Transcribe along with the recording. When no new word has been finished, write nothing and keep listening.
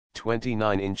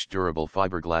29-inch durable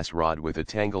fiberglass rod with a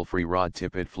tangle-free rod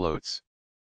tip. It floats.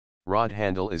 Rod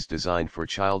handle is designed for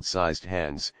child-sized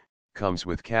hands, comes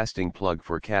with casting plug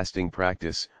for casting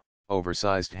practice,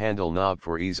 oversized handle knob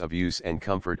for ease of use and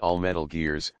comfort. All metal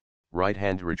gears, right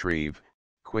hand retrieve,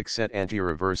 QuickSet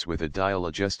Anti-Reverse with a dial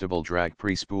adjustable drag.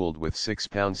 Pre-Spooled with 6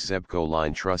 pounds. Zebco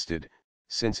line trusted.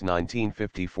 Since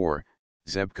 1954,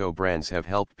 Zebco Brands have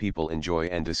helped people enjoy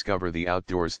and discover the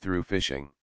outdoors through fishing.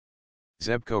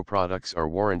 Zebco products are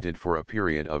warranted for a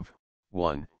period of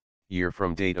 1 year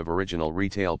from date of original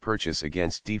retail purchase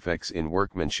against defects in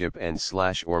workmanship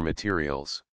and/or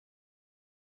materials.